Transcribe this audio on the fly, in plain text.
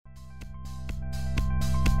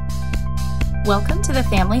Welcome to the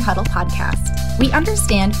Family Huddle podcast. We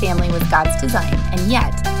understand family was God's design, and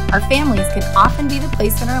yet our families can often be the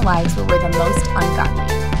place in our lives where we're the most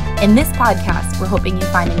ungodly. In this podcast, we're hoping you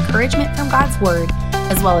find encouragement from God's Word,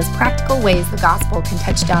 as well as practical ways the gospel can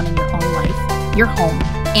touch down in your own life, your home,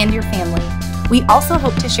 and your family. We also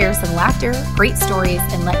hope to share some laughter, great stories,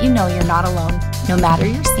 and let you know you're not alone, no matter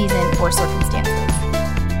your season or circumstances.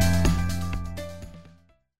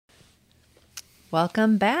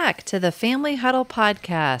 Welcome back to the Family Huddle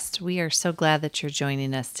podcast. We are so glad that you're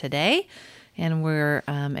joining us today, and we're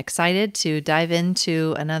excited to dive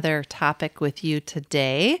into another topic with you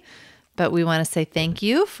today. But we want to say thank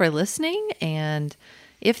you for listening, and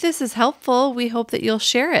if this is helpful, we hope that you'll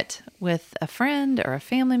share it with a friend or a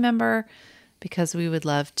family member, because we would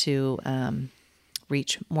love to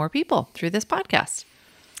reach more people through this podcast.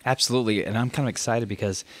 Absolutely, and I'm kind of excited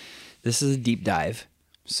because this is a deep dive.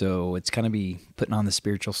 So it's kind of be putting on the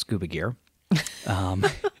spiritual scuba gear,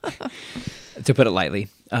 to put it lightly.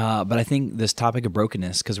 But I think this topic of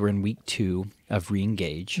brokenness, because we're in week 2 of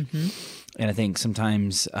Reengage, and I think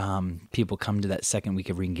sometimes people come to that second week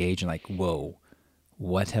of Reengage and like, whoa,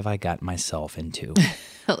 what have I got myself into?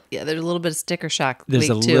 Yeah, there's a little bit of sticker shock. There's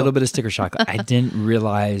a week 2. little bit of sticker shock. I didn't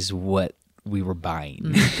realize what we were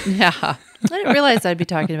buying. Yeah. I didn't realize I'd be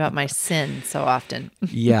talking about my sin so often.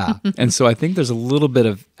 Yeah. And so I think there's a little bit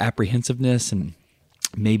of apprehensiveness and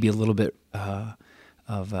maybe a little bit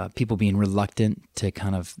of people being reluctant to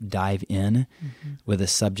kind of dive in with a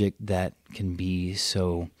subject that can be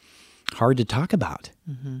so hard to talk about,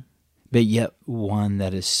 but yet one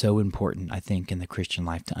that is so important, I think, in the Christian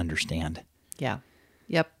life to understand. Yeah.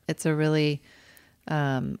 Yep. It's a really...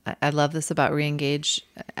 I love this about Reengage.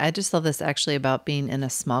 I just love this actually about being in a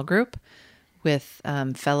small group with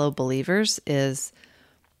fellow believers is,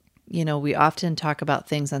 you know, we often talk about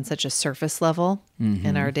things on such a surface level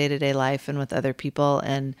in our day-to-day life and with other people.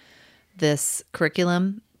 And this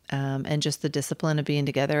curriculum and just the discipline of being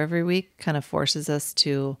together every week kind of forces us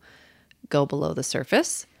to go below the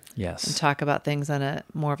surface. Yes. And talk about things on a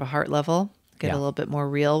more of a heart level, get Yeah. a little bit more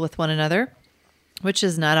real with one another, which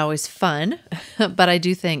is not always fun, but I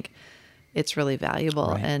do think it's really valuable.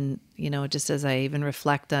 Right. And, you know, just as I even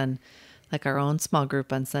reflect on like our own small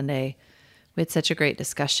group on Sunday, we had such a great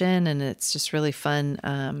discussion, and it's just really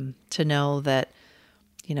fun to know that,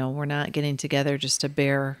 you know, we're not getting together just to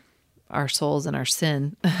bear our souls and our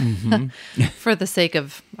sin for the sake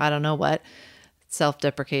of, I don't know what,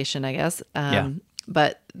 self-deprecation, I guess.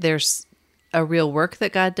 But there's a real work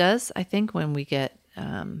that God does, I think, when we get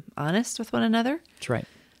honest with one another. That's right.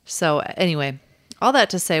 So anyway, all that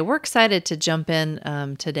to say, we're excited to jump in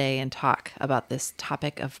today and talk about this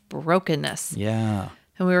topic of brokenness. Yeah.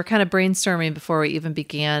 And we were kind of brainstorming before we even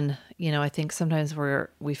began. You know, I think sometimes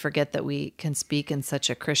we forget that we can speak in such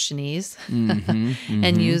a Christianese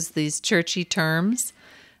and use these churchy terms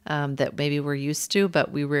that maybe we're used to,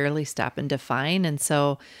 but we rarely stop and define. And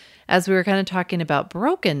so as we were kind of talking about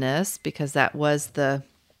brokenness, because that was the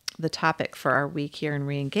topic for our week here in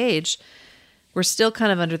Reengage, we're still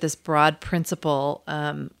kind of under this broad principle,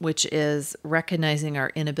 which is recognizing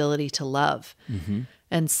our inability to love.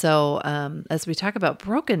 And so as we talk about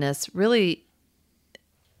brokenness, really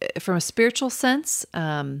from a spiritual sense,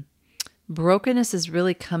 brokenness is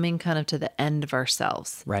really coming kind of to the end of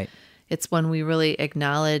ourselves. Right. It's when we really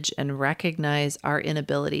acknowledge and recognize our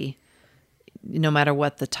inability, no matter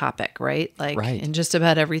what the topic, right? Like in just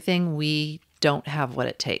about everything, we don't have what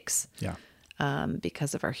it takes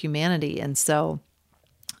because of our humanity. And so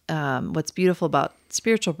what's beautiful about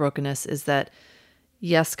spiritual brokenness is that,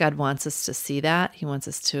 yes, God wants us to see that. He wants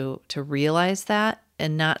us to realize that,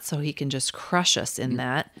 and not so he can just crush us in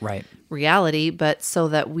that reality, but so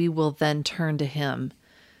that we will then turn to him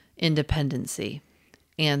in dependency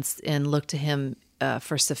and look to him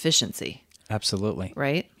for sufficiency. Absolutely.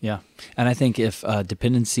 Right? Yeah. And I think if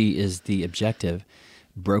dependency is the objective,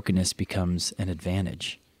 brokenness becomes an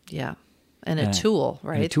advantage. Yeah. And a tool,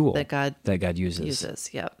 right? And a tool that God uses.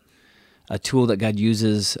 Yep. A tool that God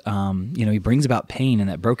uses, he brings about pain in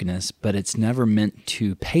that brokenness, but it's never meant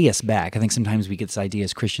to pay us back. I think sometimes we get this idea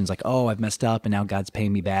as Christians like, oh, I've messed up and now God's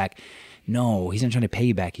paying me back. No, he's not trying to pay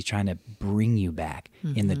you back. He's trying to bring you back.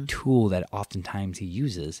 And the tool that oftentimes he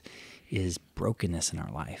uses is brokenness in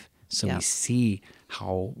our life. So we see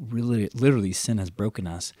how really, literally sin has broken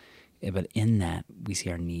us, but in that we see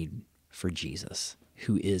our need for Jesus,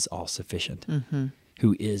 who is all sufficient,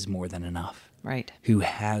 who is more than enough, right? Who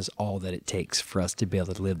has all that it takes for us to be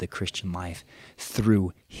able to live the Christian life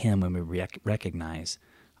through him when we recognize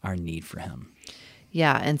our need for him.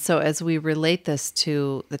 Yeah, and so as we relate this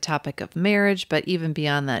to the topic of marriage, but even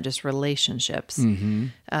beyond that, just relationships,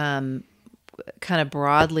 kind of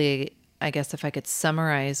broadly, I guess if I could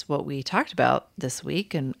summarize what we talked about this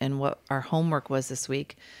week and what our homework was this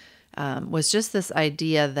week, was just this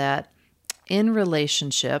idea that in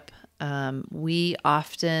relationship, we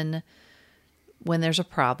often, when there's a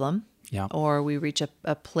problem, or we reach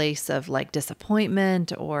a place of like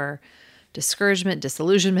disappointment or discouragement,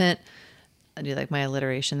 disillusionment. Do you like my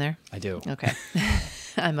alliteration there? I do. Okay.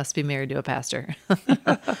 I must be married to a pastor.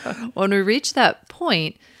 When we reach that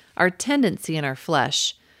point, our tendency in our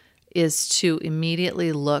flesh is to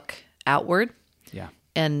immediately look outward. Yeah.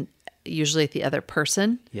 And usually at the other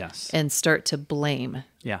person. Yes. And start to blame.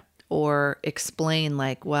 Yeah. Or explain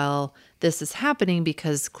like, well, this is happening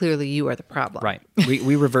because clearly you are the problem. Right.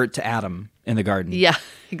 We revert to Adam in the garden. Yeah,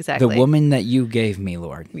 exactly. The woman that you gave me,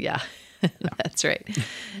 Lord. Yeah. That's right.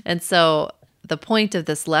 And so the point of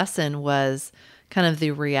this lesson was kind of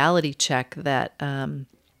the reality check that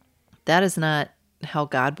that is not how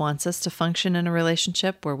God wants us to function in a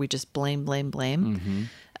relationship where we just blame.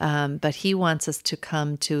 But he wants us to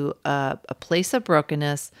come to a place of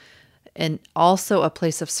brokenness and also a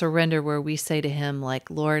place of surrender where we say to him,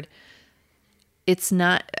 like, Lord, it's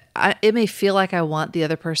not, it may feel like I want the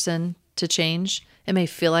other person to change. It may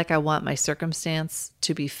feel like I want my circumstance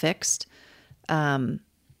to be fixed. That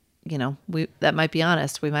might be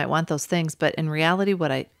honest. We might want those things, but in reality,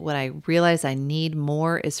 what I realize I need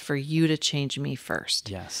more is for you to change me first.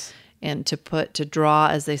 Yes. And to draw,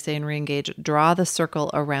 as they say in Reengage, draw the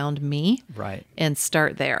circle around me. Right. And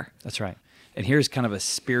start there. That's right. And here's kind of a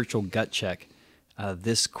spiritual gut check.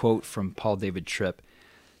 This quote from Paul David Tripp: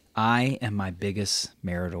 "I am my biggest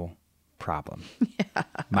marital problem." Yeah.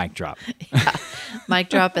 Mic drop. Yeah. Mic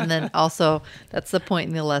drop. And then also, that's the point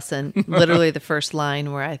in the lesson, literally the first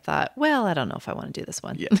line where I thought, well, I don't know if I want to do this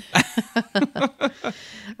one. Yeah. I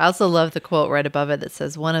also love the quote right above it that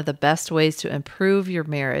says, one of the best ways to improve your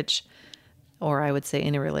marriage, or I would say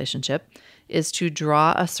any relationship, is to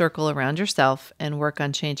draw a circle around yourself and work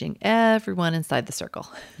on changing everyone inside the circle.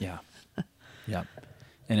 Yeah. Yep.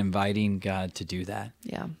 And inviting God to do that.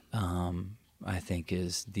 Yeah. I think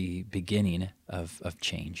is the beginning of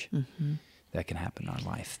change that can happen in our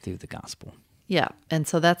life through the gospel. Yeah. And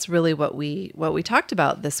so that's really what we talked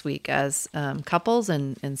about this week as couples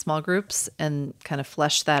and in small groups, and kind of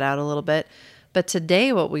flesh that out a little bit. But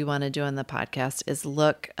today what we want to do on the podcast is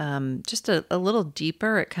look just a little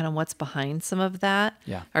deeper at kind of what's behind some of that.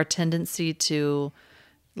 Yeah. Our tendency to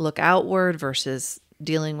look outward versus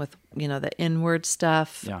dealing with, the inward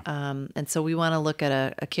stuff. Yeah. And so we want to look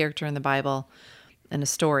at a character in the Bible and a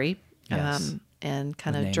story. Yes. And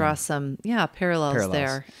kind of Naaman. draw some parallels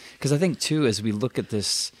there. Because I think, too, as we look at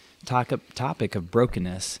this topic of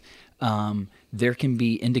brokenness, there can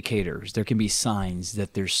be indicators, there can be signs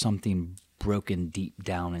that there's something broken deep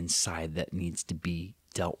down inside that needs to be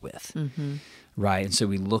dealt with, right? And so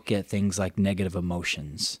we look at things like negative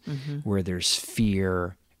emotions, where there's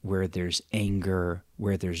fear, where there's anger,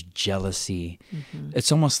 where there's jealousy.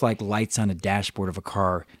 It's almost like lights on a dashboard of a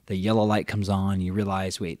car. The yellow light comes on, you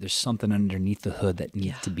realize, wait, there's something underneath the hood that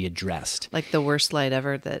needs to be addressed. Like the worst light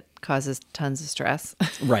ever that causes tons of stress.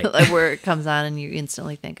 Right. Like where it comes on and you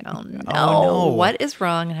instantly think, oh no, what is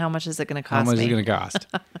wrong and how much is it going to cost me? How much is it going to cost?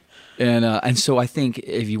 And so I think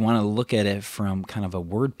if you want to look at it from kind of a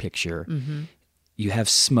word picture, you have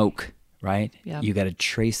smoke, right? Yep. You got to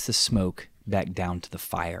trace the smoke back down to the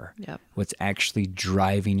fire. Yep. What's actually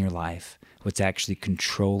driving your life, what's actually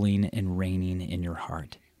controlling and reigning in your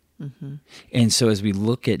heart. And so as we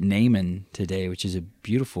look at Naaman today, which is a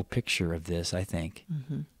beautiful picture of this, I think,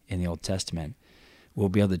 in the Old Testament, we'll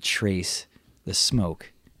be able to trace the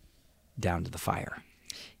smoke down to the fire.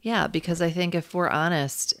 Yeah, because I think if we're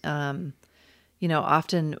honest,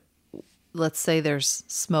 often, let's say there's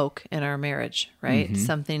smoke in our marriage, right?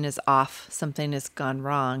 Something is off, something has gone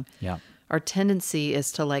wrong. Yeah. Our tendency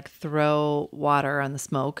is to like throw water on the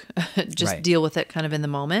smoke, just Right. deal with it kind of in the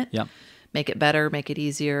moment, Yep. make it better, make it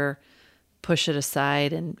easier, push it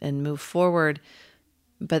aside and move forward.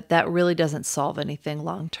 But that really doesn't solve anything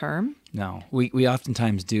long term. No, we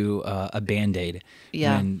oftentimes do a Band-Aid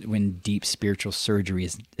Yeah. when deep spiritual surgery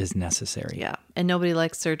is necessary. Yeah. And nobody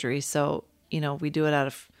likes surgery. So, we do it out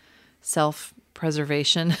of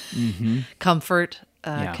self-preservation, comfort,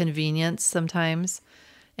 Yeah. convenience sometimes.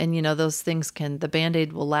 And, those things the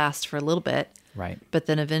Band-Aid will last for a little bit. Right. But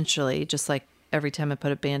then eventually, just like every time I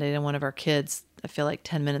put a Band-Aid on one of our kids, I feel like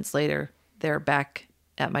 10 minutes later, they're back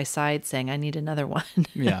at my side saying, I need another one.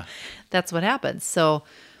 Yeah. That's what happens. So,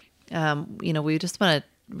 we just want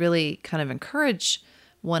to really kind of encourage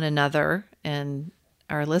one another and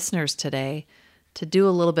our listeners today to do a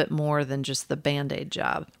little bit more than just the Band-Aid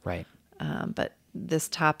job. Right. But this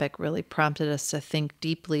topic really prompted us to think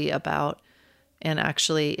deeply about, and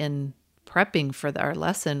actually in prepping for our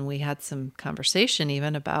lesson, we had some conversation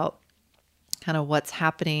even about kind of what's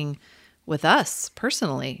happening with us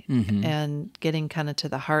personally and getting kind of to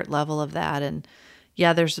the heart level of that. And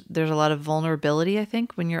yeah, there's a lot of vulnerability, I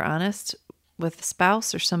think, when you're honest with a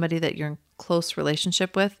spouse or somebody that you're in close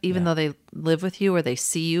relationship with, even though they live with you or they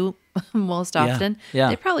see you most often. Yeah.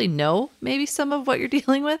 They probably know maybe some of what you're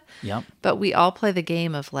dealing with. Yep. But we all play the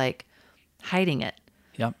game of like hiding it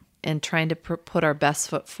Yep. and trying to put our best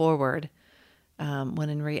foot forward. When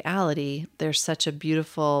in reality, there's such a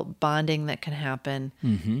beautiful bonding that can happen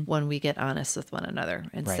when we get honest with one another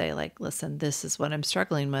and say like, listen, this is what I'm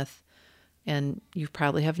struggling with. And you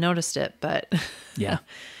probably have noticed it, but Yeah.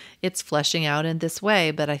 it's fleshing out in this way.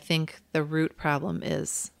 But I think the root problem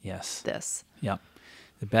is Yes. this. Yep.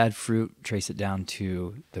 The bad fruit, trace it down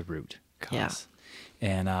to the root cause.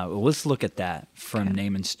 Yeah. And let's look at that from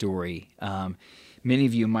Naaman's story. Many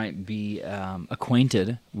of you might be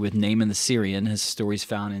acquainted with Naaman the Syrian. His story is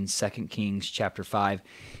found in 2 Kings chapter 5.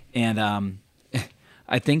 And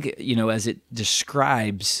I think, as it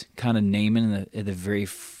describes kind of Naaman in the very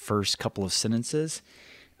first couple of sentences,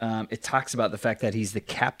 it talks about the fact that he's the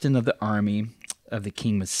captain of the army of the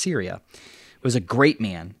king of Syria, was a great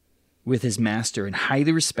man with his master and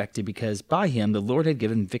highly respected because by him the Lord had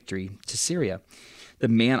given victory to Syria. The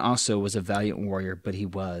man also was a valiant warrior, but he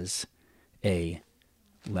was a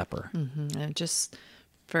leper. And just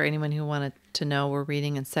for anyone who wanted to know, we're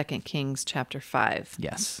reading in 2 Kings chapter 5.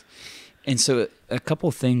 Yes. And so a couple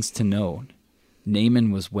of things to note.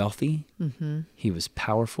 Naaman was wealthy. He was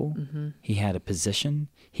powerful. He had a position.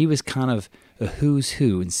 He was kind of a who's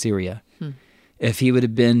who in Syria. If he would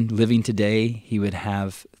have been living today, he would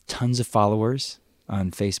have tons of followers on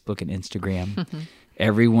Facebook and Instagram.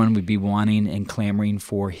 Everyone would be wanting and clamoring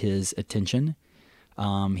for his attention.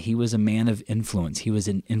 He was a man of influence. He was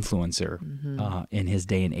an influencer in his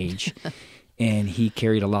day and age. And he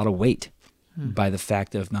carried a lot of weight by the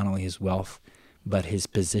fact of not only his wealth, but his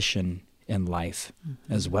position in life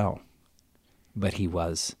as well. But he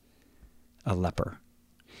was a leper.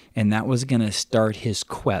 And that was going to start his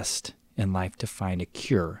quest in life to find a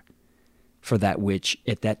cure for that which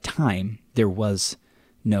at that time there was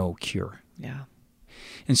no cure. Yeah.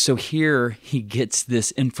 And so here he gets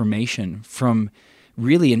this information from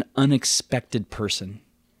really an unexpected person,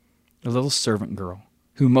 a little servant girl,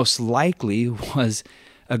 who most likely was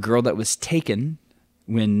a girl that was taken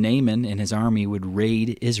when Naaman and his army would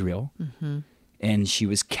raid Israel, and she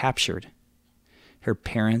was captured. Her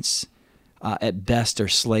parents, at best, are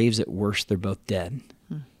slaves. At worst, they're both dead.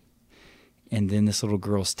 And then this little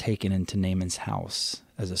girl's taken into Naaman's house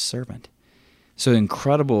as a servant. So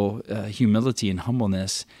incredible humility and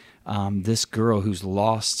humbleness. This girl who's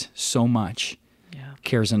lost so much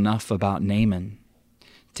cares enough about Naaman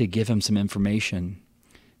to give him some information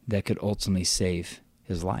that could ultimately save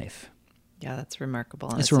his life. Yeah, that's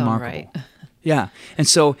remarkable. It's remarkable. Right. Yeah. And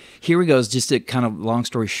so here he goes, just a kind of long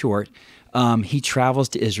story short. He travels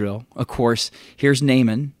to Israel. Of course, here's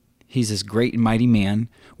Naaman. He's this great and mighty man.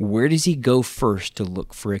 Where does he go first to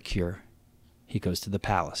look for a cure? He goes to the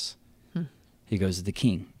palace. He goes to the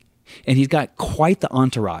king. And he's got quite the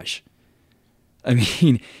entourage. I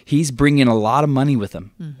mean, he's bringing a lot of money with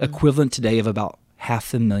him, equivalent today of about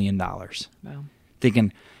 $500,000. Wow.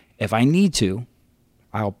 Thinking, if I need to,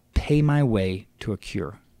 I'll pay my way to a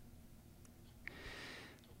cure.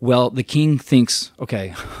 Well, the king thinks,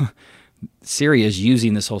 okay, Syria is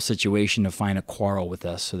using this whole situation to find a quarrel with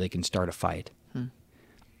us so they can start a fight.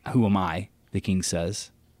 Who am I, the king says,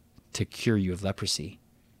 to cure you of leprosy?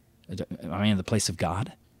 Am I in the place of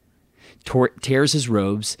God? Tears his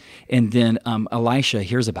robes, and then Elisha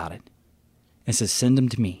hears about it and says, send him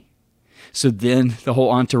to me. So then the whole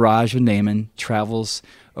entourage of Naaman travels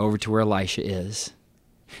over to where Elisha is.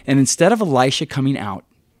 And instead of Elisha coming out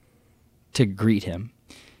to greet him,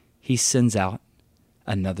 he sends out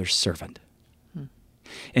another servant.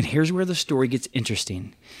 And here's where the story gets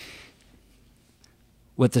interesting.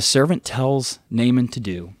 What the servant tells Naaman to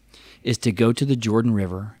do is to go to the Jordan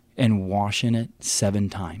River and wash in it 7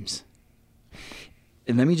 times.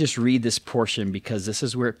 And let me just read this portion because this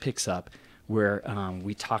is where it picks up, where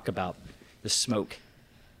we talk about the smoke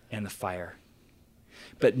and the fire.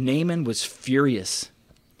 But Naaman was furious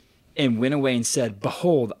and went away and said,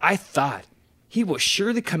 behold, I thought he will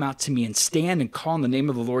surely come out to me and stand and call on the name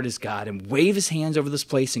of the Lord his God and wave his hands over this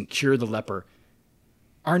place and cure the leper.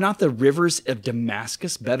 Are not the rivers of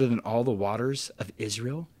Damascus better than all the waters of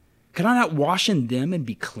Israel? Could I not wash in them and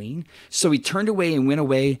be clean? So he turned away and went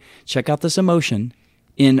away, check out this emotion,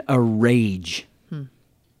 in a rage.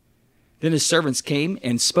 Then his servants came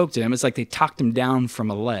and spoke to him. It's like they talked him down from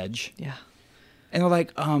a ledge. Yeah. And they're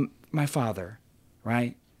like, my father,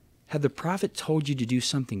 right? Had the prophet told you to do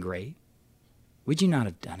something great, would you not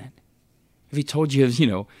have done it? If he told you,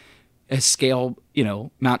 scale,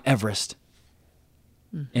 Mount Everest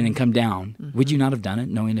and then come down, would you not have done it,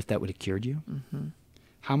 knowing if that would have cured you? Mm-hmm.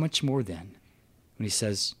 How much more then when he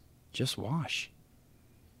says, just wash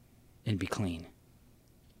and be clean?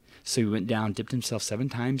 So he went down, dipped himself 7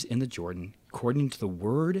 times in the Jordan, according to the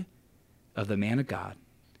word of the man of God,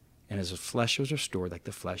 and his flesh was restored like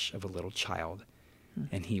the flesh of a little child,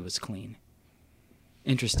 and he was clean.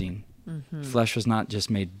 Interesting. Mm-hmm. Flesh was not just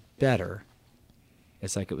made better.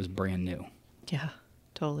 It's like it was brand new. Yeah,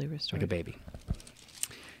 totally restored. Like a baby.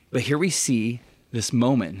 But here we see this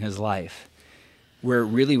moment in his life where it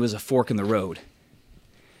really was a fork in the road.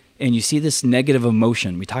 And you see this negative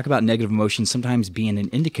emotion. We talk about negative emotion sometimes being an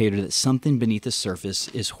indicator that something beneath the surface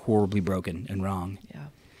is horribly broken and wrong. Yeah.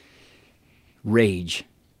 Rage.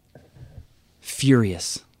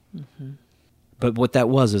 Furious. Mm-hmm. But what that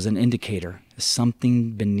was an indicator.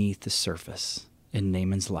 Something beneath the surface in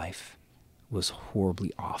Naaman's life was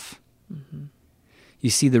horribly off. Mm-hmm. You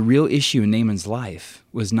see, the real issue in Naaman's life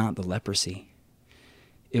was not the leprosy.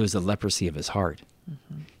 It was the leprosy of his heart.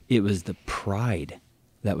 Mm-hmm. It was the pride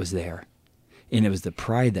that was there. And it was the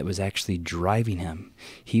pride that was actually driving him.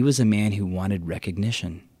 He was a man who wanted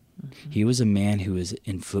recognition. Mm-hmm. He was a man who was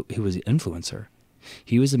an influencer.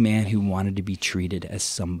 He was a man who wanted to be treated as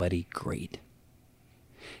somebody great.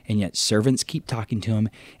 And yet servants keep talking to him,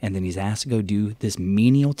 and then he's asked to go do this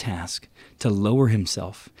menial task to lower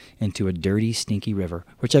himself into a dirty, stinky river,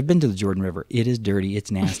 which I've been to the Jordan River. It is dirty. It's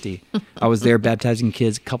nasty. I was there baptizing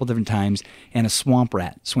kids a couple different times, and a swamp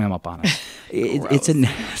rat swam up on us. It's a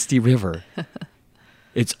nasty river.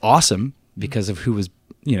 It's awesome because of who was,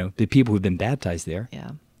 the people who've been baptized there,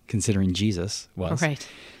 considering Jesus was. Right.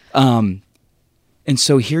 And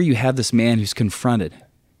so here you have this man who's confronted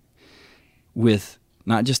with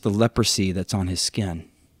not just the leprosy that's on his skin,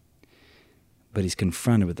 but he's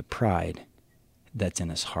confronted with the pride that's in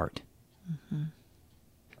his heart. Mm-hmm.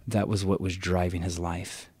 That was what was driving his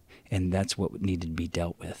life, and that's what needed to be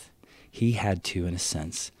dealt with. He had to, in a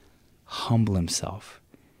sense, humble himself,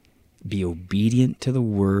 be obedient to the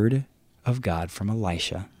word of God from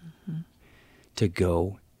Elisha, to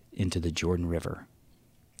go into the Jordan River,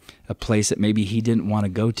 a place that maybe he didn't want to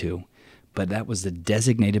go to, but that was the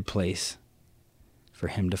designated place for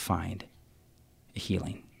him to find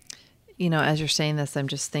healing. As you're saying this, I'm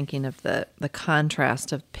just thinking of the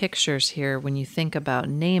contrast of pictures here when you think about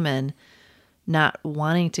Naaman not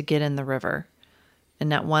wanting to get in the river and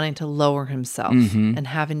not wanting to lower himself and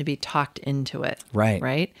having to be talked into it. Right.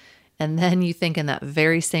 Right? And then you think in that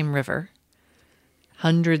very same river,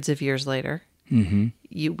 hundreds of years later,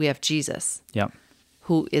 we have Jesus,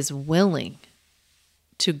 who is willing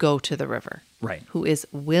to go to the river. Right. Who is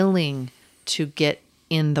willing to get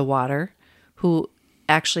in the water, who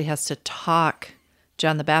actually has to talk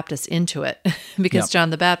John the Baptist into it because John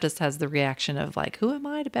the Baptist has the reaction of like, who am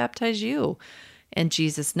I to baptize you? And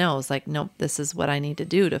Jesus knows like, nope, this is what I need to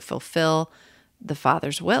do to fulfill the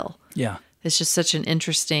Father's will. Yeah. It's just such an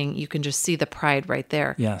interesting, you can just see the pride right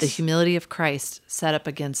there. Yes. The humility of Christ set up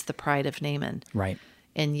against the pride of Naaman. Right.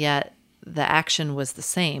 And yet the action was the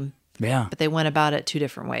same. Yeah. But they went about it 2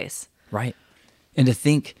 different ways. Right. And to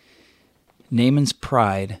think Naaman's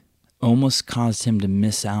pride almost caused him to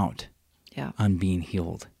miss out on being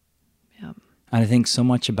healed. Yeah. And I think so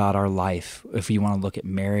much about our life, if you want to look at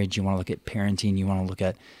marriage, you want to look at parenting, you want to look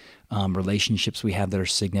at relationships we have that are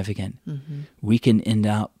significant, we can end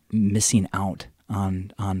up missing out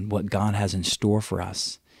on what God has in store for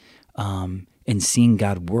us, and seeing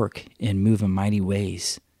God work and move in mighty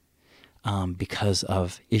ways because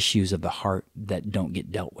of issues of the heart that don't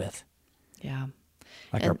get dealt with. Yeah.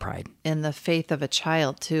 Like our pride. And the faith of a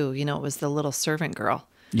child, too. It was the little servant girl.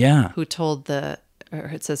 Yeah. Who told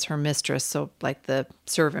it says her mistress, so like the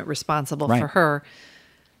servant responsible for her,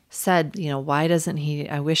 said, why doesn't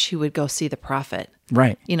I wish he would go see the prophet.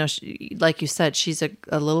 Right. Like you said, she's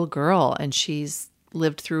a little girl and she's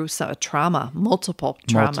lived through a trauma, multiple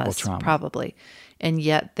traumas probably. And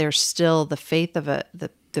yet there's still the faith of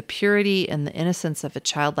the purity and the innocence of a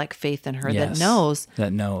childlike faith in her that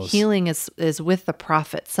knows healing is with the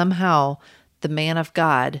prophet. Somehow the man of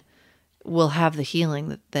God will have the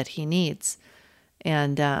healing that he needs.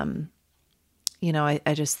 And,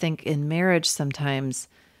 I just think in marriage sometimes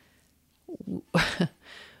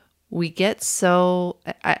we get so,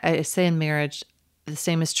 I say in marriage, the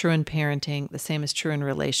same is true in parenting, the same is true in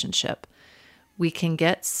relationship. We can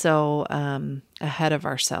get so ahead of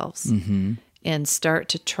ourselves. and start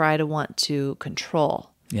to try to want to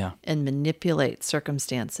control and manipulate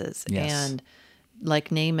circumstances. Yes. And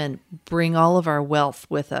like Naaman, bring all of our wealth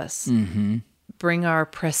with us. Mm-hmm. Bring our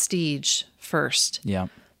prestige first. Yeah.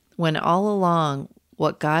 When all along,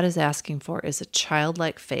 what God is asking for is a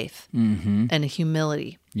childlike faith Mm-hmm. and a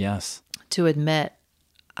humility Yes. to admit,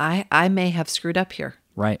 I may have screwed up here.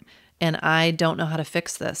 Right. And I don't know how to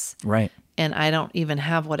fix this. Right. And I don't even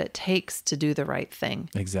have what it takes to do the right thing.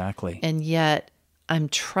 Exactly. And yet I'm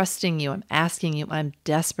trusting you. I'm asking you. I'm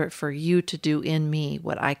desperate for you to do in me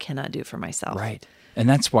what I cannot do for myself. Right. And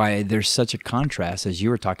that's why there's such a contrast, as you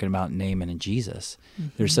were talking about Naaman and Jesus.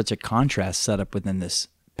 Mm-hmm. There's such a contrast set up within this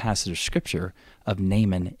passage of Scripture of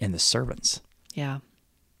Naaman and the servants. Yeah.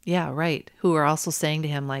 Yeah, right. Who are also saying to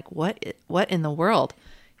him, like, what in the world?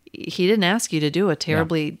 He didn't ask you to do a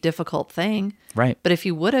terribly difficult thing. Right. But if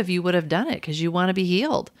you would have done it because you want to be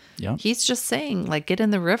healed. Yeah. He's just saying, like, get in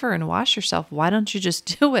the river and wash yourself. Why don't you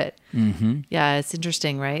just do it? Mm-hmm. Yeah, it's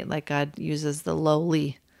interesting, right? Like God uses the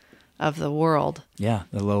lowly of the world. Yeah,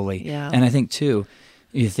 the lowly. Yeah. And I think, too,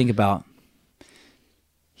 you think about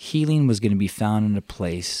healing was going to be found in a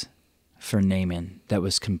place for Naaman that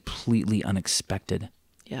was completely unexpected.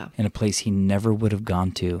 Yeah. In a place he never would have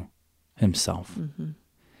gone to himself. Mm-hmm.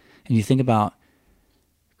 And you think about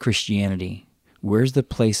Christianity, where's the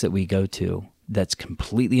place that we go to that's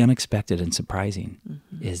completely unexpected and surprising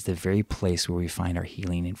is the very place where we find our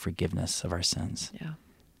healing and forgiveness of our sins. Yeah.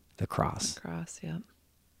 The cross. The cross, yeah.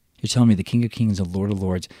 You're telling me the King of Kings and Lord of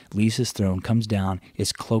Lords leaves his throne, comes down,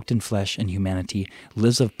 is cloaked in flesh and humanity,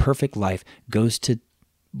 lives a perfect life, goes to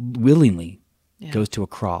a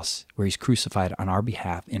cross where he's crucified on our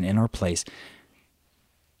behalf and in our place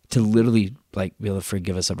to literally like be able to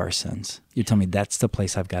forgive us of our sins. You're telling me that's the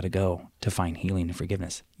place I've got to go to find healing and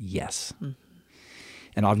forgiveness? Yes. Mm-hmm.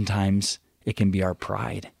 And oftentimes it can be our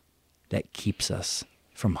pride that keeps us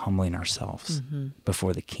from humbling ourselves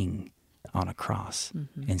before the King on a cross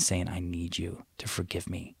and saying, I need you to forgive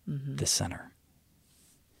me, the sinner.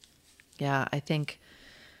 Yeah, I think,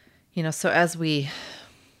 so as we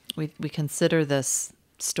consider this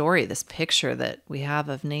story, this picture that we have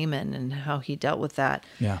of Naaman and how he dealt with that.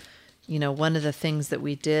 Yeah. One of the things that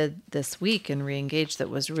we did this week in Reengage that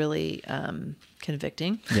was really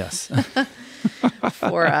convicting Yes.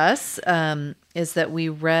 for us is that we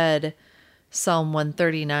read Psalm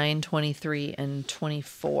 139, 23, and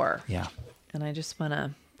 24. Yeah. And I just want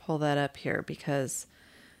to pull that up here because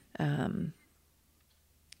I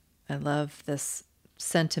love this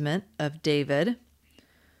sentiment of David.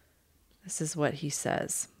 This is what he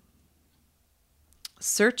says.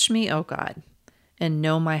 Search me, O God, and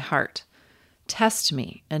know my heart. Test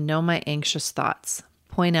me and know my anxious thoughts.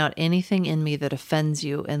 Point out anything in me that offends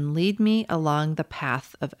you and lead me along the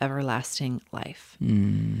path of everlasting life.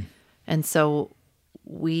 Mm. And so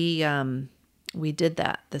we did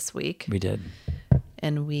that this week. We did.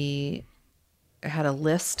 And we had a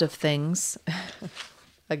list of things,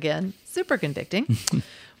 again, super convicting.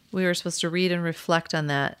 We were supposed to read and reflect on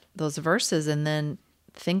those verses and then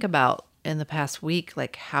think about in the past week,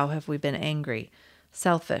 like, how have we been angry,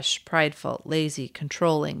 selfish, prideful, lazy,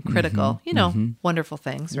 controlling, critical, wonderful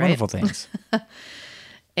things, right? Wonderful things.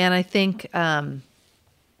 And I think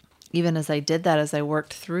even as I did that, as I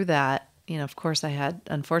worked through that, of course I had,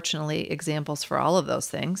 unfortunately, examples for all of those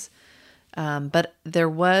things. But there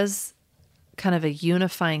was kind of a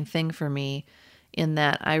unifying thing for me in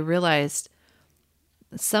that I realized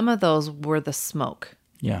some of those were the smoke.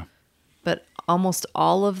 Yeah. But almost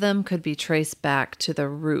all of them could be traced back to the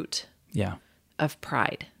root of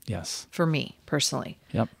pride. Yes. For me, personally.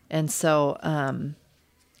 Yep. And so,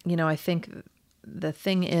 I think the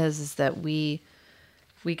thing is that we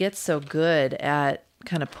get so good at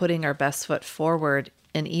kind of putting our best foot forward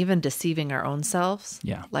and even deceiving our own selves.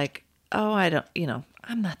 Yeah. Like, oh, I don't,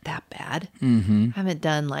 I'm not that bad. Mm-hmm. I haven't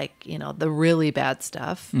done the really bad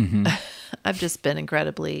stuff. Mm-hmm. I've just been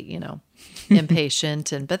incredibly,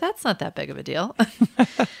 impatient but that's not that big of a deal.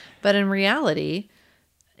 But in reality,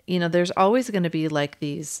 there's always going to be like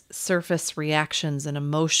these surface reactions and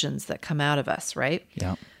emotions that come out of us, right?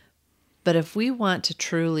 Yeah. But if we want to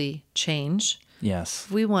truly change, yes,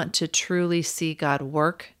 if we want to truly see God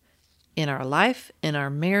work in our life, in our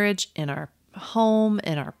marriage, in our home,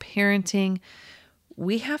 in our parenting,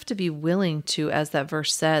 we have to be willing to, as that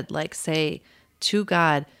verse said, say to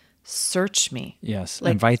God, search me. Yes.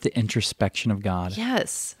 Invite the introspection of God.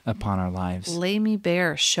 Yes. Upon our lives. Lay me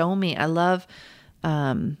bare. Show me. I love,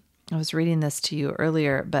 I was reading this to you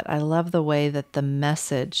earlier, but I love the way that the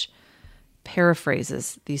Message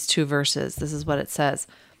paraphrases these two verses. This is what it says.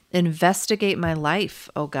 Investigate my life,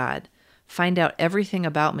 O God, Find out everything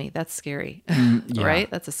about me. That's scary, Yeah. right?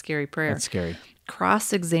 That's a scary prayer. That's scary.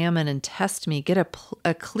 Cross-examine and test me. Get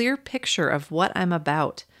a clear picture of what I'm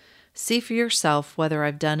about. See for yourself whether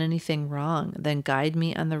I've done anything wrong. Then guide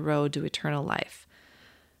me on the road to eternal life.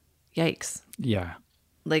 Yikes. Yeah.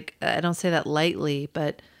 Like, I don't say that lightly,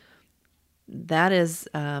 but that is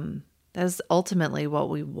ultimately what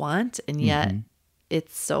we want. And yet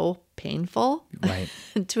it's so painful Right.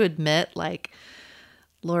 to admit, like,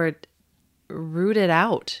 Lord, root it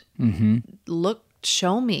out. Look,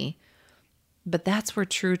 show me. But that's where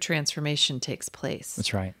true transformation takes place.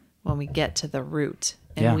 That's right. When we get to the root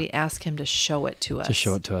and we ask him to show it to us. To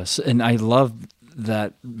show it to us. And I love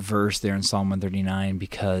that verse there in Psalm 139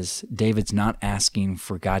 because David's not asking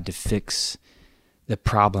for God to fix the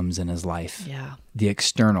problems in his life. Yeah. The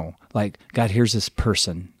external. Like, God, here's this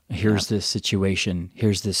person. Here's this situation.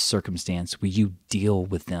 Here's this circumstance. Will you deal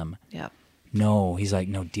with them? Yep. No, he's like,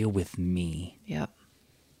 no, deal with me. Yep.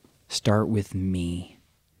 Start with me.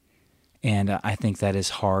 And I think that is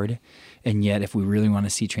hard. And yet, if we really want to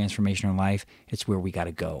see transformation in life, it's where we got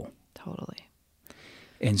to go. Totally.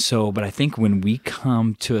 And so, but I think when we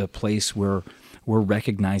come to a place where we're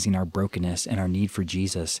recognizing our brokenness and our need for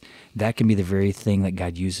Jesus, that can be the very thing that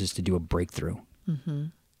God uses to do a breakthrough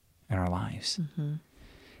in our lives.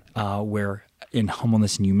 Where in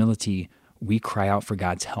humbleness and humility, we cry out for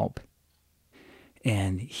God's help.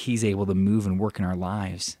 And he's able to move and work in our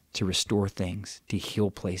lives to restore things, to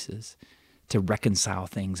heal places, to reconcile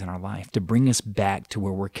things in our life, to bring us back to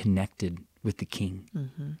where we're connected with the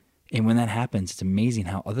King. And when that happens, it's amazing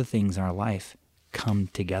how other things in our life come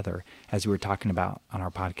together, as we were talking about on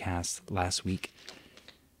our podcast last week.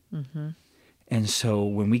 And so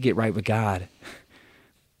when we get right with God,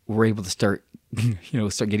 we're able to start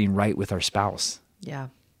getting right with our spouse. Yeah.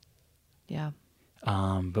 Yeah.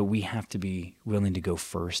 But we have to be willing to go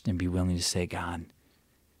first and be willing to say, God,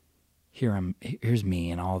 here's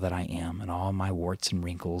me and all that I am and all my warts and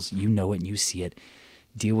wrinkles. You know it and you see it.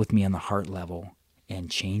 Deal with me on the heart level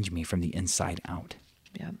and change me from the inside out.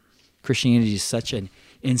 Yeah. Christianity is such an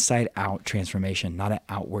inside-out transformation, not an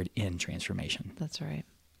outward-in transformation. That's right.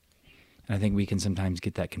 And I think we can sometimes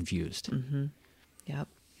get that confused. Yep.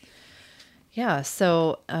 Yeah.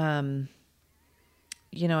 So, I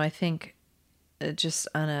think just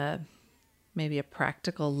on maybe a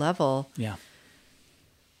practical level,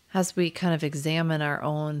 as we kind of examine our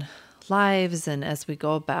own lives and as we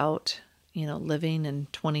go about, living in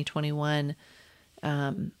 2021,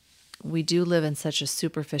 we do live in such a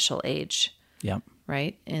superficial age. Yep.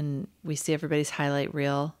 Right? And we see everybody's highlight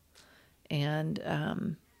reel. And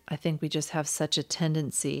I think we just have such a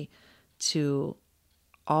tendency to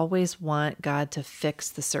always want God to fix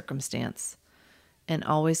the circumstance and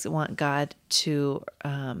always want God to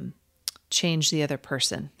change the other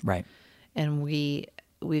person. Right. And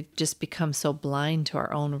we've just become so blind to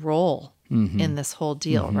our own role in this whole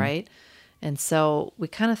deal, right? And so we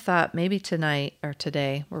kind of thought maybe tonight or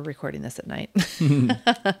today, we're recording this at night,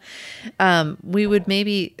 we would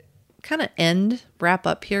maybe kind of wrap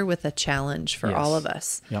up here with a challenge for all of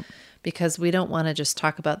us. Yep. Because we don't want to just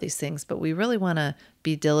talk about these things, but we really want to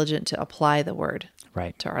be diligent to apply the word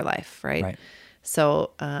to our life, right? So,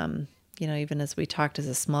 even as we talked as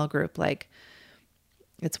a small group, like,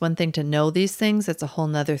 it's one thing to know these things. It's a whole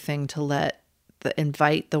nother thing to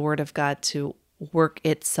invite the word of God to work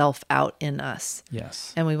itself out in us.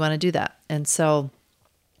 Yes. And we want to do that. And so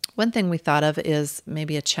one thing we thought of is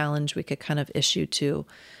maybe a challenge we could kind of issue to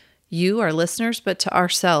you, our listeners, but to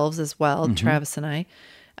ourselves as well, Travis and I.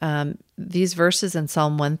 These verses in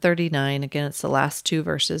Psalm 139, again, it's the last two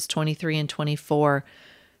verses, 23 and 24.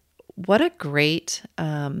 What a great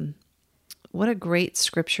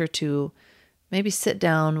scripture to maybe sit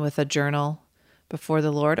down with a journal before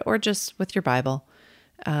the Lord or just with your Bible.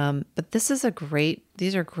 But these are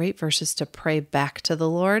great verses to pray back to the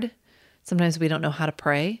Lord. Sometimes we don't know how to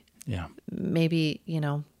pray. Yeah. Maybe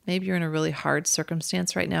you're in a really hard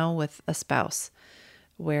circumstance right now with a spouse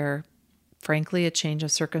where, frankly, a change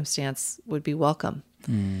of circumstance would be welcome.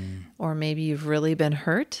 Or maybe you've really been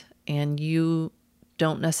hurt and you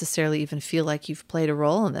don't necessarily even feel like you've played a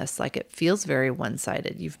role in this. Like, it feels very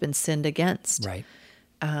one-sided. You've been sinned against. Right.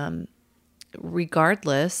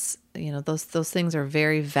 Regardless, those things are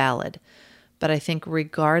very valid. But I think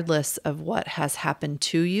regardless of what has happened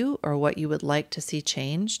to you or what you would like to see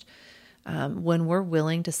changed, when we're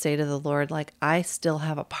willing to say to the Lord, like, I still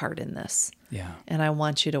have a part in this. Yeah. And I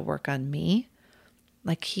want you to work on me.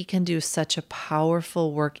 Like, he can do such a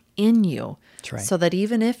powerful work in you. That's right. So that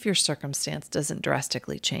even if your circumstance doesn't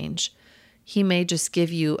drastically change, he may just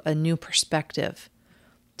give you a new perspective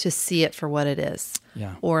to see it for what it is.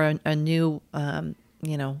 Yeah. Or a new,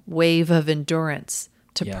 wave of endurance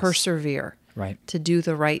to Yes. persevere, Right. to do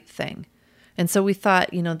the right thing. And so we thought,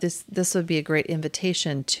 this would be a great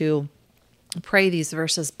invitation to pray these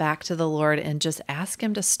verses back to the Lord and just ask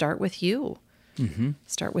him to start with you. Mm-hmm.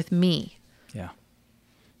 Start with me. Yeah.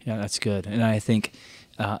 Yeah, that's good. And I think,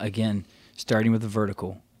 again, starting with the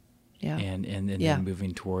vertical Yeah. and Yeah. then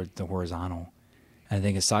moving toward the horizontal. I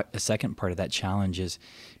think a second part of that challenge is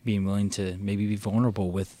being willing to maybe be vulnerable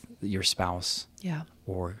with your spouse Yeah.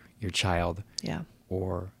 or your child Yeah.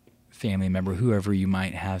 or family member, whoever you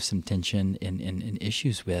might have some tension and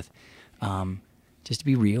issues with, just to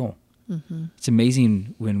be real. Mm-hmm. It's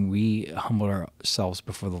amazing when we humble ourselves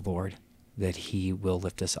before the Lord that he will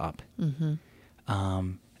lift us up.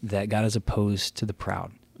 Mm-hmm. That God is opposed to the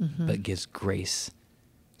proud, Mm-hmm. but gives grace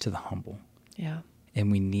to the humble. Yeah.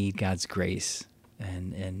 And we need God's grace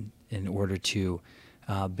and in order to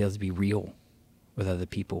be able to be real with other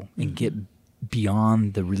people and get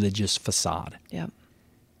beyond the religious facade. Yeah.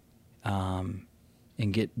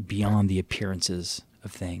 And get beyond the appearances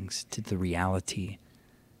of things to the reality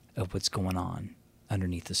of what's going on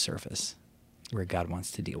underneath the surface where God wants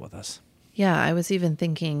to deal with us. Yeah. I was even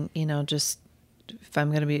thinking, just if I'm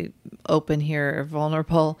going to be open here or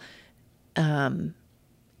vulnerable,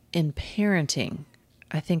 in parenting,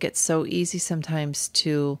 I think it's so easy sometimes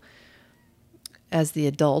to, as the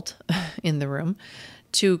adult in the room,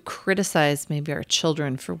 to criticize maybe our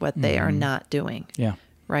children for what they are not doing. Yeah.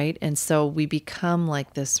 Right. And so we become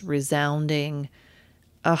like this resounding,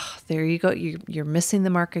 there you go. You're missing the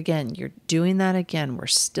mark again. You're doing that again. We're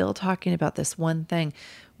still talking about this one thing.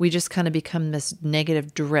 We just kind of become this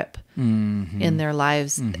negative drip in their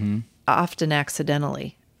lives, often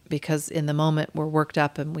accidentally, because in the moment we're worked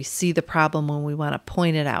up and we see the problem when we want to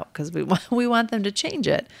point it out because we want them to change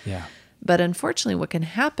it. Yeah. But unfortunately, what can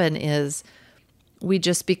happen is we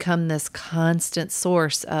just become this constant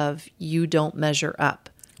source of you don't measure up.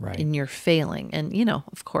 Right. And you're failing. And,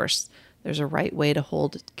 of course, there's a right way to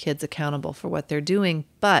hold kids accountable for what they're doing.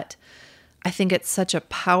 But I think it's such a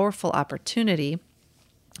powerful opportunity.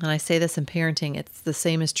 And I say this in parenting, it's the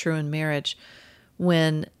same is true in marriage.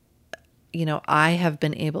 When, I have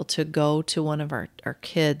been able to go to one of our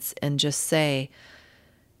kids and just say,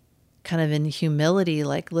 kind of in humility,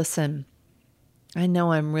 like, listen, I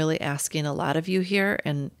know I'm really asking a lot of you here,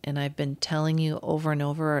 and I've been telling you over and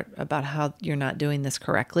over about how you're not doing this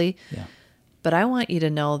correctly. Yeah. But I want you to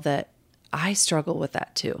know that I struggle with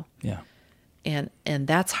that too. Yeah. And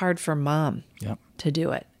that's hard for mom Yep. to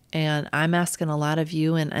do it. And I'm asking a lot of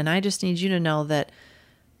you, and I just need you to know that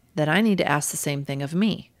I need to ask the same thing of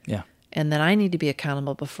me. Yeah. And that I need to be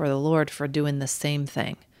accountable before the Lord for doing the same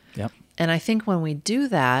thing. Yep. And I think when we do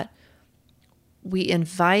that, we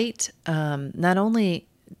invite, not only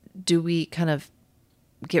do we kind of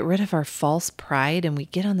get rid of our false pride and we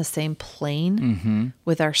get on the same plane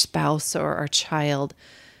with our spouse or our child,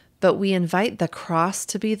 but we invite the cross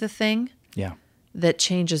to be the thing Yeah. that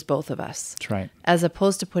changes both of us. That's right. As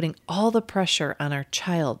opposed to putting all the pressure on our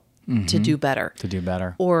child to do better. To do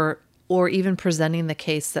better. Or even presenting the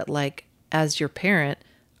case that, like, as your parent,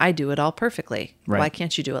 I do it all perfectly. Right. Why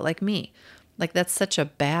can't you do it like me? Like, that's such a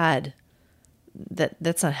bad...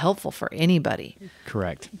 That's not helpful for anybody.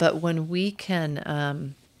 Correct. But when we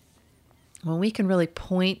can really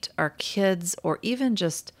point our kids, or even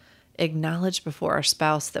just acknowledge before our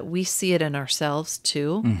spouse that we see it in ourselves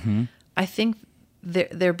too, I think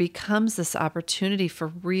there becomes this opportunity for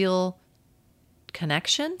real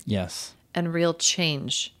connection Yes. and real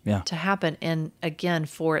change to happen. And again,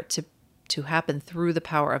 for it to happen through the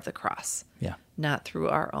power of the cross, Yeah. not through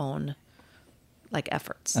our own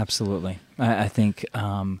efforts. Absolutely. I think,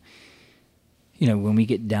 when we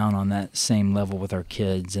get down on that same level with our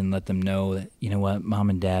kids and let them know that, you know what, mom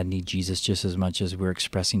and dad need Jesus just as much as we're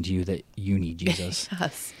expressing to you that you need Jesus.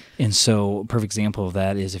 Yes. And so a perfect example of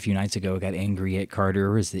that is a few nights ago, I got angry at Carter.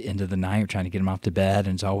 It was the end of the night. We're trying to get him off to bed.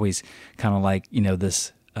 And it's always kind of like,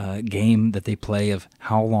 this game that they play of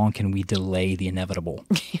how long can we delay the inevitable.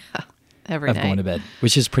 Yeah. Every of night. Going to bed,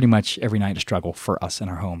 which is pretty much every night a struggle for us in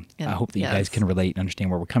our home. And, I hope that you yes. guys can relate and understand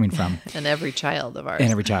where we're coming from. And every child of ours.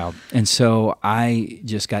 And every child. And so I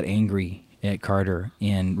just got angry at Carter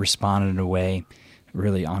and responded in a way,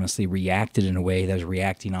 really honestly reacted in a way that was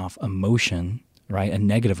reacting off emotion, right? A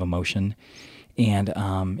negative emotion. And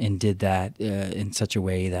did that in such a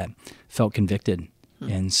way that felt convicted.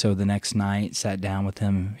 And so the next night sat down with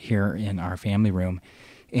him here in our family room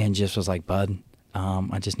and just was like, bud,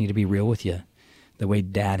 I just need to be real with you. The way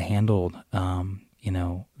Dad handled,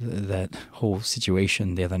 that whole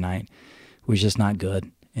situation the other night was just not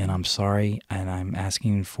good. and I'm sorry, and I'm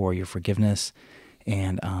asking for your forgiveness,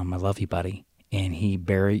 and I love you, buddy. And he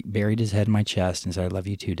buried his head in my chest and said, I love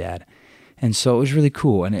you too, Dad. And so it was really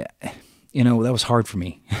cool. And, that was hard for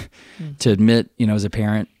me to admit, as a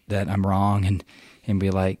parent that I'm wrong and be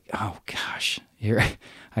like, oh, gosh, here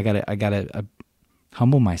I gotta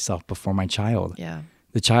humble myself before my child. Yeah.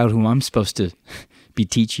 The child whom I'm supposed to be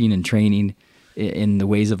teaching and training in the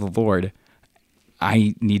ways of the Lord.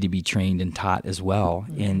 I need to be trained and taught as well.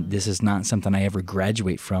 Mm-hmm. And this is not something I ever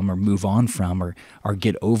graduate from or move on from or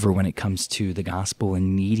get over when it comes to the gospel,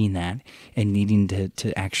 and needing that and needing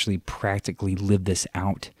to actually practically live this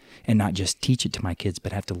out and not just teach it to my kids,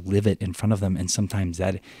 but have to live it in front of them. And sometimes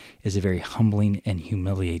that is a very humbling and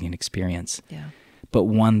humiliating experience. Yeah. But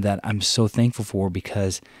one that I'm so thankful for,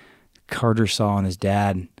 because Carter saw in his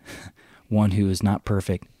dad one who is not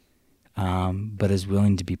perfect, but is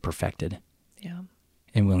willing to be perfected. Yeah.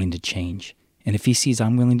 And willing to change. And if he sees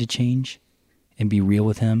I'm willing to change and be real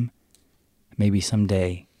with him, maybe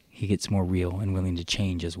someday he gets more real and willing to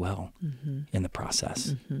change as well in the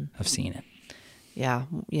process of seeing it. Yeah.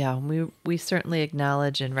 Yeah. We certainly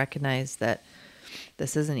acknowledge and recognize that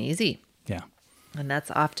this isn't easy. Yeah. And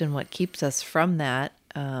that's often what keeps us from that,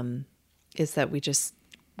 is that we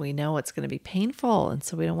know it's going to be painful, and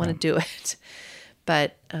so we don't want to do it.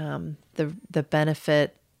 But the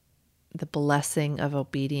benefit, the blessing of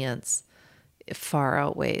obedience far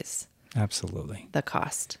outweighs absolutely the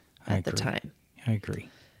cost at the time. I agree.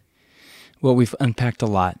 Well, we've unpacked a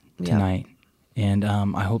lot tonight, and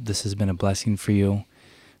I hope this has been a blessing for you.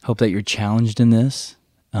 Hope that you're challenged in this,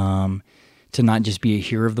 to not just be a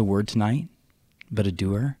hearer of the word tonight, but a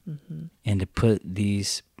doer, and to put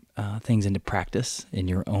these things into practice in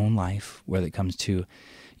your own life, whether it comes to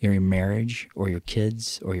your marriage or your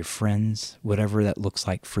kids or your friends, whatever that looks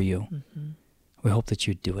like for you. We hope that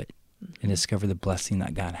you do it and discover the blessing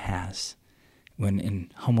that God has when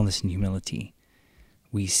in humbleness and humility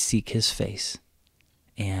we seek his face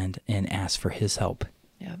and ask for his help.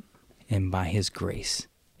 Yeah. And by his grace,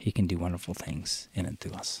 he can do wonderful things in and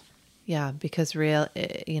through us. Yeah, because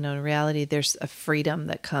in reality, there's a freedom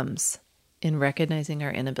that comes in recognizing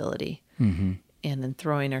our inability and in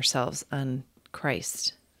throwing ourselves on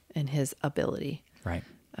Christ and his ability, right?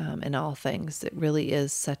 In all things. It really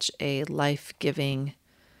is such a life-giving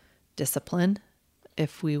discipline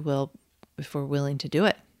if we're willing to do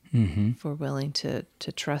it. If we're willing to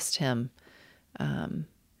trust him,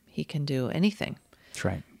 he can do anything. That's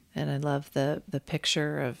right. And I love the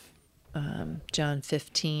picture of John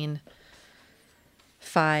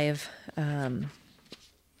 15:5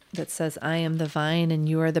 that says, I am the vine and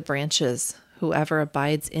you are the branches. Whoever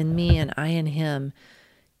abides in me and I in him,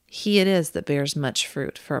 he it is that bears much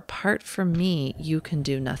fruit. For apart from me, you can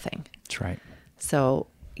do nothing. That's right. So,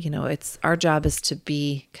 it's our job is to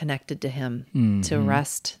be connected to him, to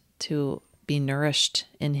rest, to be nourished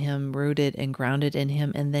in him, rooted and grounded in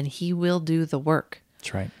him, and then he will do the work.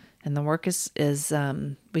 That's right. And the work is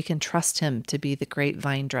we can trust him to be the great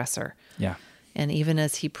vine dresser. Yeah. And even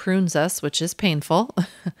as he prunes us, which is painful,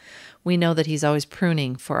 we know that he's always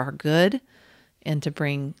pruning for our good and to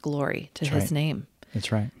bring glory to his name.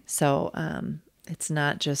 That's right. So it's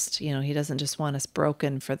not just, he doesn't just want us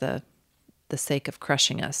broken for the sake of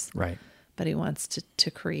crushing us. Right. But he wants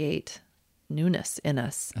to create newness in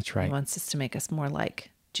us. That's right. He wants us to make us more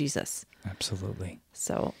like Jesus. Absolutely.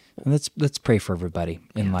 So let's pray for everybody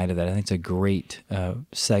in light of that. I think it's a great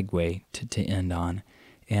segue to end on.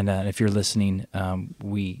 And if you're listening,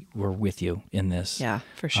 we're with you in this. Yeah,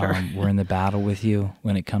 for sure. We're in the battle with you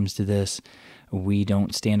when it comes to this. We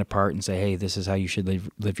don't stand apart and say, hey, this is how you should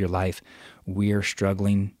live your life. We are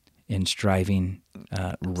struggling and striving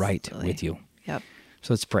right with you. Yep.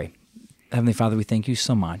 So let's pray. Heavenly Father, we thank you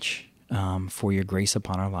so much for your grace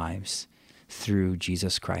upon our lives through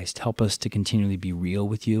Jesus Christ. Help us to continually be real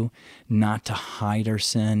with you, not to hide our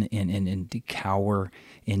sin and to cower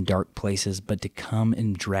in dark places, but to come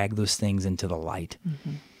and drag those things into the light.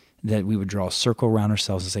 That we would draw a circle around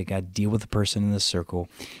ourselves and say, God, deal with the person in this circle.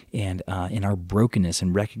 And in our brokenness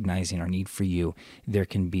and recognizing our need for you, there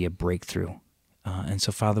can be a breakthrough. And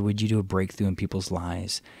so, Father, would you do a breakthrough in people's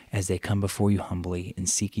lives as they come before you humbly and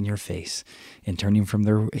seeking your face and turning from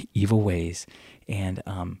their evil ways and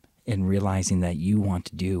realizing that you want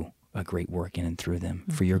to do a great work in and through them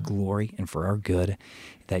for your glory and for our good,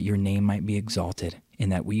 that your name might be exalted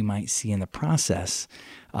and that we might see in the process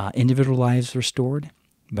individual lives restored,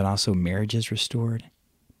 but also marriages restored,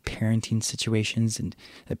 parenting situations and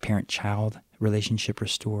the parent-child relationship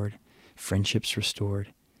restored, friendships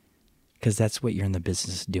restored, because that's what you're in the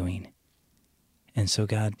business of doing. And so,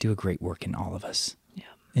 God, do a great work in all of us. Yeah.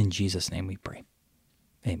 In Jesus' name we pray.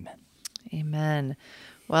 Amen. Amen.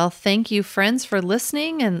 Well, thank you, friends, for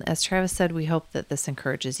listening. And as Travis said, we hope that this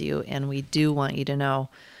encourages you. And we do want you to know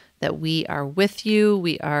that we are with you.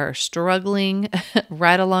 We are struggling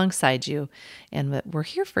right alongside you, and that we're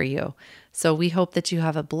here for you. So we hope that you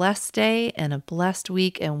have a blessed day and a blessed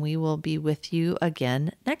week, and we will be with you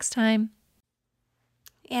again next time.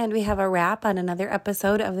 And we have a wrap on another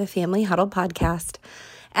episode of the Family Huddle podcast.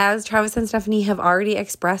 As Travis and Stephanie have already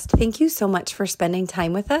expressed, thank you so much for spending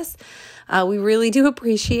time with us. We really do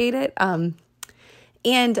appreciate it.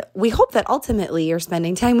 And we hope that ultimately you're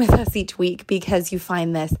spending time with us each week because you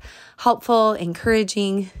find this helpful,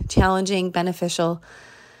 encouraging, challenging, beneficial.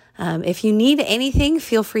 If you need anything,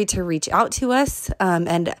 feel free to reach out to us.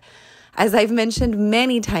 And as I've mentioned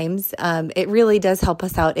many times, it really does help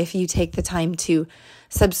us out if you take the time to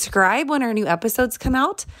subscribe when our new episodes come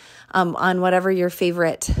out on whatever your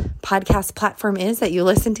favorite podcast platform is that you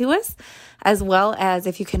listen to us, as well as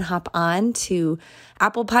if you can hop on to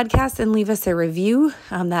Apple Podcasts and leave us a review.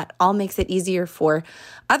 That all makes it easier for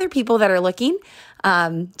other people that are looking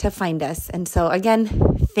to find us. And so again,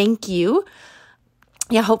 thank you.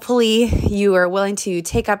 Yeah, hopefully you are willing to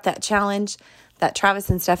take up that challenge that Travis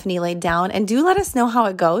and Stephanie laid down, and do let us know how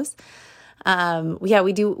it goes.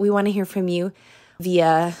 We want to hear from you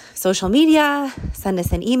via social media. Send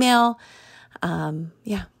us an email.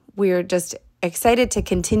 We're just excited to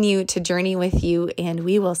continue to journey with you, and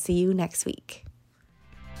we will see you next week.